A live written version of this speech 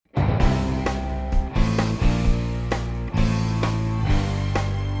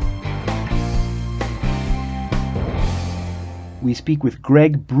we speak with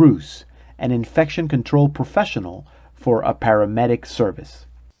Greg Bruce, an infection control professional for a paramedic service.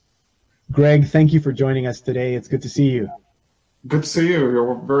 Greg, thank you for joining us today. It's good to see you. Good to see you.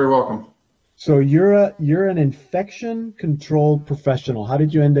 You're very welcome. So you're an infection control professional. How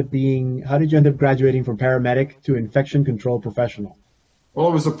did you end up graduating from paramedic to infection control professional? Well,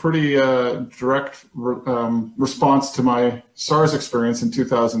 it was a pretty direct response to my SARS experience in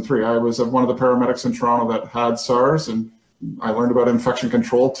 2003. I was one of the paramedics in Toronto that had SARS, and I learned about infection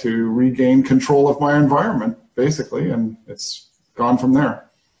control to regain control of my environment, basically, and it's gone from there.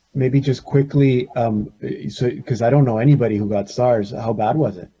 Maybe just quickly, because I don't know anybody who got SARS. How bad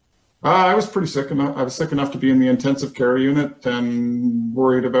was it? I was pretty sick enough. I was sick enough to be in the intensive care unit and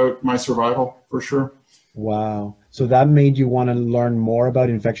worried about my survival for sure. Wow. So that made you want to learn more about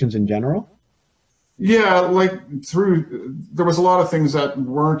infections in general? Yeah, there was a lot of things that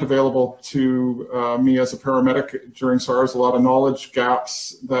weren't available to me as a paramedic during SARS, a lot of knowledge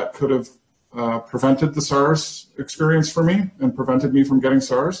gaps that could have prevented the SARS experience for me and prevented me from getting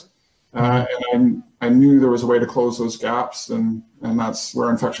SARS. And I knew there was a way to close those gaps, and that's where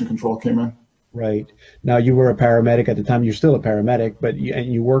infection control came in. Right. Now, you were a paramedic at the time. You're still a paramedic, but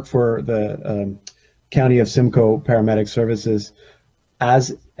you work for the County of Simcoe Paramedic Services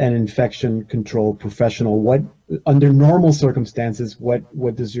as an infection control professional. What, under normal circumstances,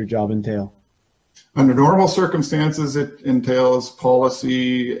 what does your job entail? Under normal circumstances, it entails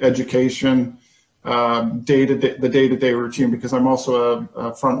policy, education, the day-to-day routine, because I'm also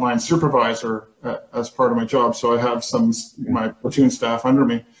a frontline supervisor as part of my job. So I have my platoon staff under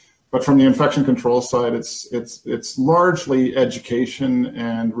me. But from the infection control side, it's largely education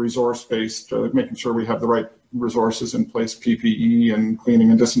and resource-based, making sure we have the right resources in place, PPE and cleaning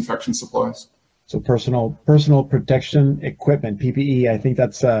and disinfection supplies. So personal protection equipment, PPE, I think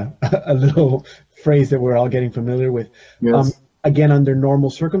that's a little phrase that we're all getting familiar with. Yes. Again, under normal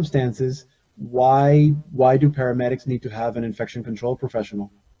circumstances, why do paramedics need to have an infection control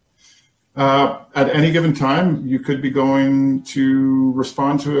professional? At any given time, you could be going to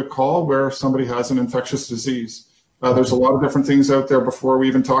respond to a call where somebody has an infectious disease. There's a lot of different things out there before we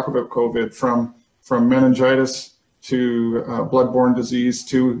even talk about COVID, from meningitis to bloodborne disease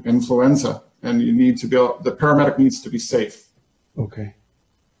to influenza. And the paramedic needs to be safe. Okay.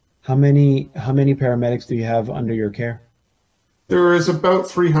 How many paramedics do you have under your care? There is about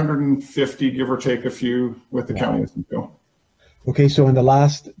 350, give or take a few, with the County of Simcoe. Okay, so in the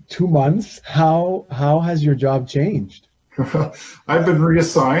last 2 months, how has your job changed? I've been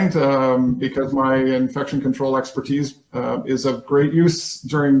reassigned because my infection control expertise is of great use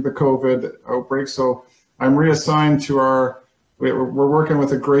during the COVID outbreak. So I'm reassigned to we're working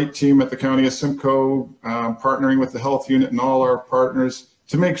with a great team at the County of Simcoe, partnering with the health unit and all our partners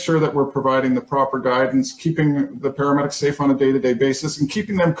to make sure that we're providing the proper guidance, keeping the paramedics safe on a day-to-day basis, and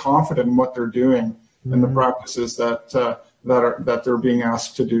keeping them confident in what they're doing and the practices that they're being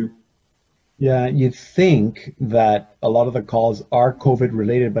asked to do. Yeah, you'd think that a lot of the calls are COVID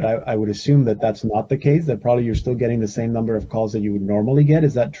related, but I would assume that that's not the case, that probably you're still getting the same number of calls that you would normally get.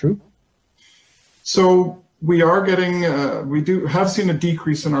 Is that true? So we are getting, we have seen a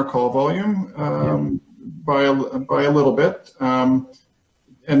decrease in our call volume by a little bit.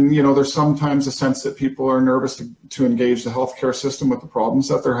 And, there's sometimes a sense that people are nervous to engage the healthcare system with the problems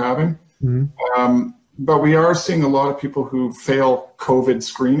that they're having. But we are seeing a lot of people who fail COVID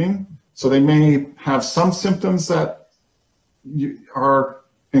screening. So they may have some symptoms that are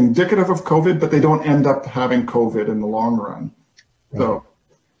indicative of COVID, but they don't end up having COVID in the long run. Right. So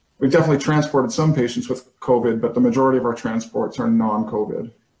we've definitely transported some patients with COVID, but the majority of our transports are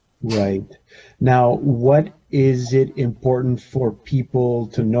non-COVID. Right. Now, what is it important for people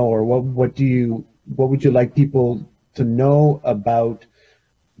to know, or what would you like people to know about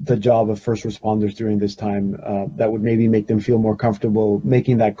the job of first responders during this time that would maybe make them feel more comfortable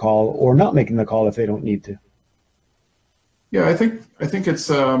making that call or not making the call if they don't need to? Yeah, I think it's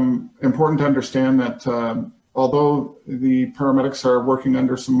important to understand that although the paramedics are working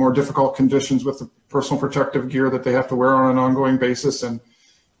under some more difficult conditions with the personal protective gear that they have to wear on an ongoing basis and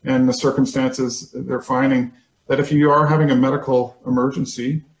the circumstances they're finding, that if you are having a medical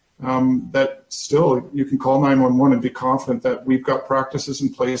emergency, that still you can call 911 and be confident that we've got practices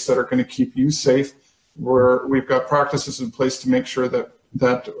in place that are going to keep you safe, where we've got practices in place to make sure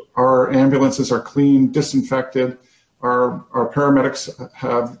that our ambulances are clean, disinfected, our paramedics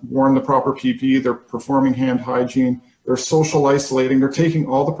have worn the proper PPE, they're performing hand hygiene, they're social isolating, they're taking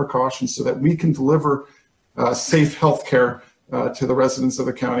all the precautions so that we can deliver safe healthcare to the residents of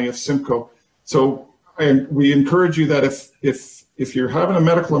the County of Simcoe. So we encourage you that if if you're having a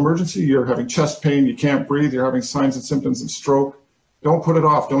medical emergency, you're having chest pain, you can't breathe, you're having signs and symptoms of stroke, don't put it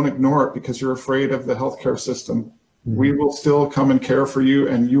off. Don't ignore it because you're afraid of the healthcare system. We will still come and care for you,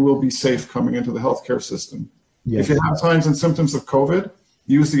 and you will be safe coming into the healthcare system. Yes. If you have signs and symptoms of COVID,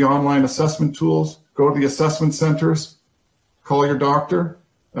 use the online assessment tools, go to the assessment centers, call your doctor.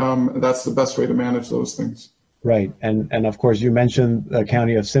 That's the best way to manage those things. Right. And of course, you mentioned the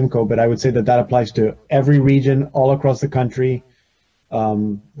county of Simcoe, but I would say that applies to every region all across the country.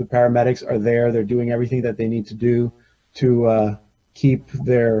 The paramedics are there. They're doing everything that they need to do to keep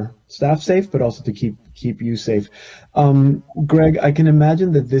their staff safe, but also to keep you safe. Greg, I can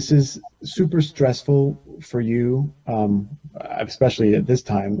imagine that this is super stressful for you, especially at this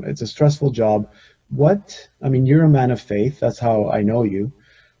time. It's a stressful job. You're a man of faith. That's how I know you.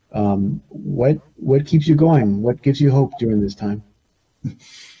 What keeps you going? What gives you hope during this time?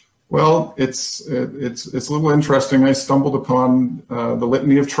 Well, it's a little interesting. I stumbled upon the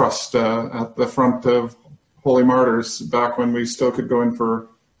Litany of Trust at the front of Holy Martyrs back when we still could go in for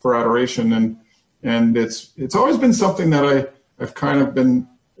adoration, and it's always been something that I've kind of been.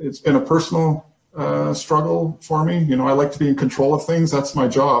 It's been a personal struggle for me. I like to be in control of things. That's my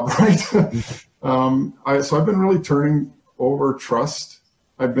job, right? So I've been really turning over trust.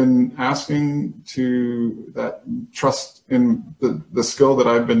 I've been asking to that trust in the skill that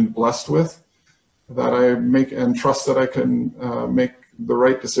I've been blessed with, that I make, and trust that I can make the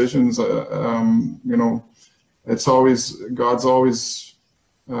right decisions. It's always, God's always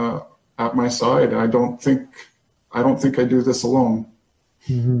at my side. I don't think I do this alone.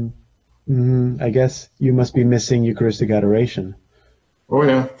 Mm-hmm. Mm-hmm. I guess you must be missing Eucharistic adoration. Oh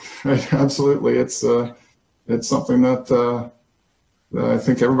yeah, absolutely. It's something that I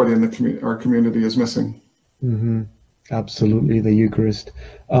think everybody in our community is missing. Mm-hmm. Absolutely, the Eucharist.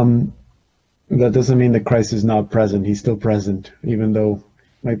 That doesn't mean that Christ is not present. He's still present, even though it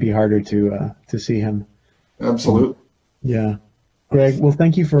might be harder to see him. Absolutely. Yeah. Greg, well,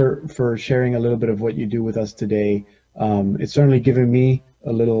 thank you for sharing a little bit of what you do with us today. It's certainly given me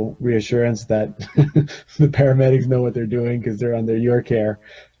a little reassurance that the paramedics know what they're doing because they're under your care.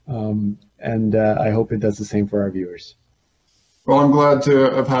 And I hope it does the same for our viewers. Well, I'm glad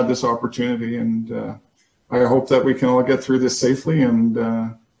to have had this opportunity, and I hope that we can all get through this safely, and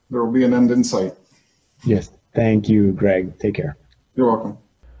there will be an end in sight. Yes. Thank you, Greg. Take care. You're welcome.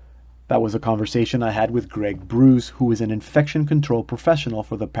 That was a conversation I had with Greg Bruce, who is an infection control professional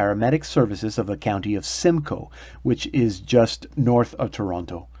for the paramedic services of the county of Simcoe, which is just north of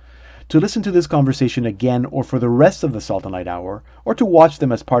Toronto. To listen to this conversation again, or for the rest of the Salt and Light Hour, or to watch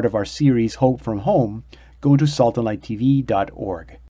them as part of our series Hope from Home, go to saltandlighttv.org.